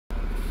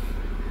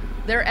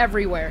They're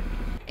everywhere,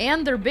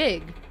 and they're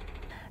big.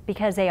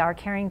 Because they are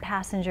carrying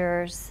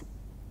passengers,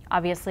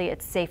 obviously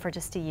it's safer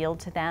just to yield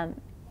to them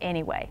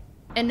anyway.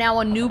 And now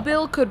a new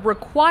bill could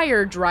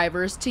require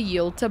drivers to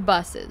yield to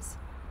buses.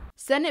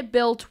 Senate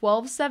Bill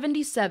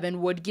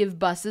 1277 would give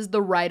buses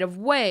the right of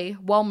way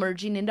while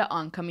merging into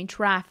oncoming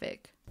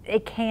traffic.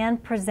 It can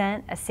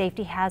present a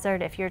safety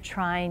hazard if you're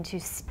trying to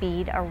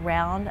speed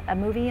around a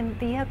moving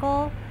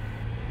vehicle.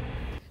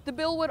 The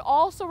bill would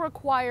also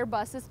require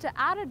buses to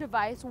add a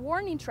device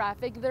warning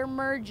traffic they're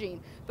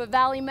merging, but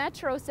Valley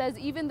Metro says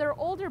even their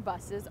older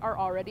buses are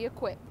already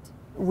equipped.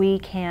 We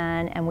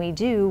can and we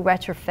do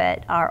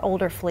retrofit our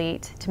older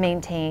fleet to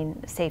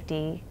maintain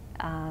safety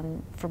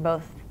for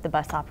both the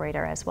bus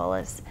operator as well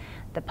as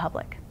the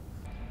public.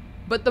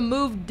 But the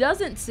move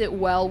doesn't sit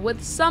well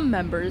with some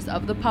members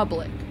of the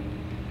public.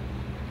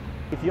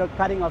 If you're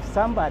cutting off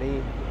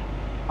somebody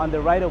on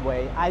the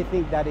right-of-way, I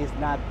think that is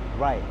not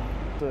right.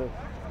 To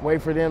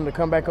wait for them to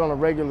come back on a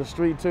regular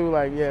street too,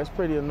 like, yeah, it's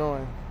pretty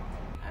annoying.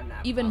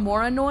 Even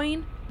more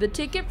annoying, the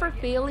ticket for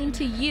failing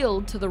to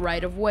yield to the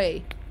right of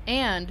way,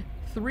 and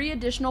 3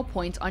 additional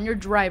points on your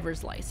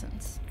driver's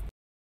license.